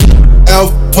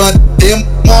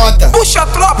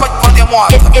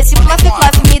Esse Plof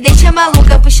Plof me deixa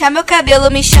maluca, puxar meu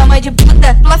cabelo me chama de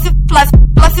puta. Plof Plof,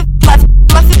 Plof Plof,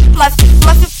 Plof Plof,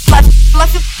 Plof Plof,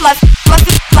 Plof Plof, Plof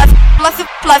Plof, Plof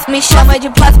Plof me chama de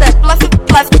puta. Plof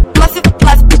Plof, Plof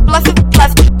Plof, Plof Plof,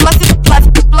 Plof Plof,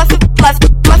 Plof Plof,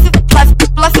 Plof Plof,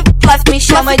 Plof Plof me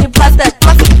chama de puta.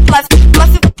 Plof Plof, Plof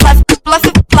Plof,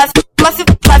 Plof Plof, Plof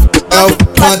Plof,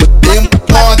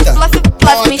 Plof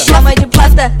Plof me chama de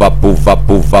puta. Vapo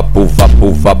Vapo Vapo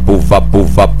Vapo Vapo Vapo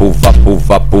Vapo Vapo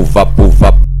Vapo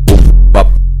Vapo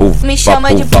Vapo me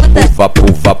chama de puta. Vapo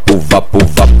Vapo Vapo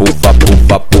Vapo Vapo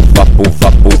Vapo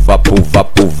Vapo Vapo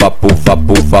Vapo Vapo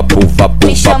Vapo Vapo Vapo Vapo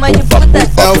me chama de puta.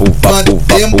 Vapo Vapo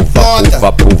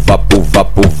Vapo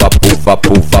Vapo Vapo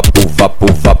Vapo Vapo Vapo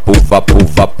Vapo Vapo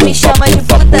Vapo me chama de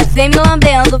puta. Vem me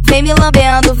lambendo, vem me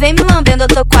lambendo, vem me lambendo, eu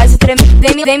tô quase tremendo.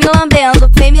 Vem me lambendo,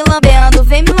 vem me lambendo,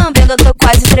 vem me lambendo, eu tô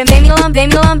quase tremendo. Vem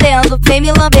me lambendo, vem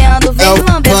me lambendo, vem me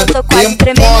lambendo, eu tô quase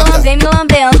tremendo. Vem me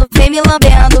lambendo, vem me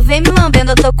lambendo, vem me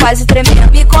lambendo, eu tô quase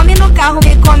tremendo. Me come no carro,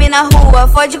 me come na rua,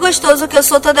 fode gostoso que eu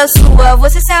sou toda sua.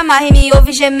 Você se amarra e me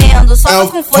ouve gemendo, só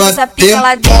com força essa pica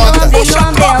lá dentro. Vem me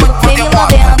lambendo, vem me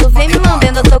lambendo, vem me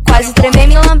lambendo, eu tô quase tremendo. Vem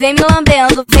me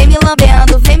lambendo, vem me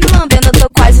lambendo, vem me lambendo, eu tô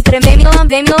quase tremendo. Vem me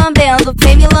lambendo,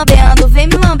 vem me lambendo, vem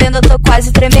me lambendo, eu tô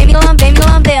quase tremendo. Vem me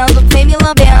lambendo, vem me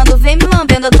lambendo, vem me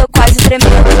lambendo, eu tô quase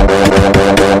tremendo.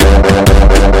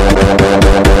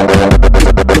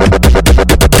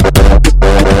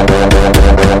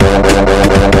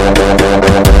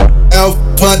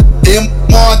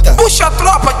 Motta. Puxa a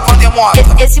tropa de fazer moda.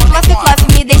 Esse Plof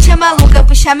Plof me deixa maluca,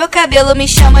 puxar meu cabelo me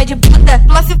chama de puta.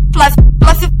 Plof Plof,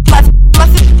 Plof Plof, Plof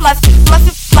Plof, Plof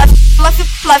Plof, Plof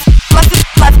Plof, Plof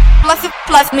Plof, Plof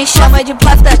Plof me chama de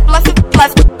puta. Plof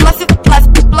Plof, Plof Plof,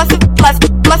 Plof Plof,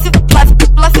 Plof Plof,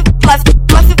 Plof Plof,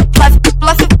 Plof Plof,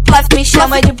 Plof Plof me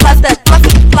chama de puta. Plof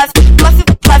Plof, Plof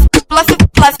Plof,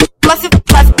 Plof Plof,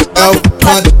 Plof Plof,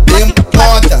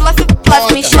 Plof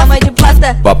Plof me chama de puta.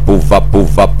 Vapo Vapo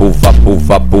Vapo Vapo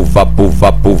Vapo Vapo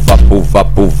Vapo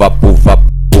Vapo Vapo Vapo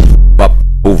Vapo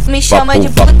me chama de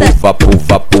puta. Vapo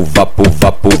Vapo Vapo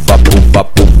Vapo Vapo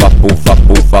Vapo Vapo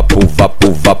Vapo Vapo Vapo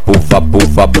Vapo Vapo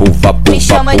Vapo Vapo me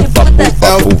chama de puta.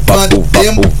 Vapo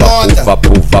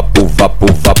Vapo Vapo Vapo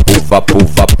Vapo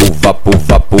Vapo Vapo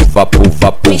Vapo Vapo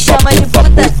Vapo me chama de puta.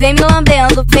 Vem me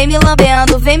lambendo, vem me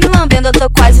lambendo, vem me lambendo, eu tô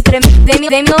quase tremendo. Vem me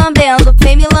lambendo,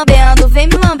 vem me lambendo, vem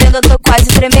me lambendo, eu tô quase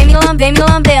tremendo. Vem me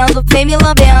lambendo, vem me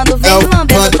lambendo, vem me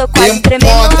lambendo, eu tô quase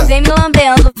tremendo. Vem me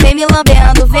lambendo, vem me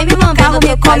lambendo, vem me lambendo, carro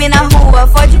me come na rua,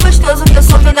 fode gostoso que eu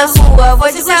sou toda sua.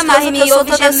 Você se amarra e me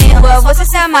ouve gemendo, você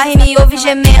se amarra e me ouve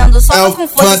gemendo, só com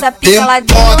força essa pica lá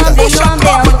dentro. Vem me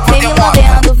lambendo, vem me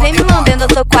lambendo, vem me lambendo, eu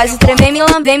tô quase tremendo. Vem me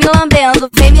lambendo,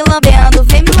 vem me lambendo,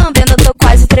 vem me lambendo, eu tô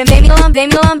quase tremendo. Vem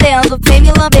me lambendo, vem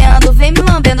me lambendo, vem me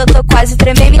lambendo, eu tô quase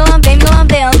tremendo. Vem me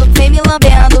lambendo, vem me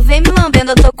lambendo, vem me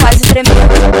lambendo, eu tô quase tremendo.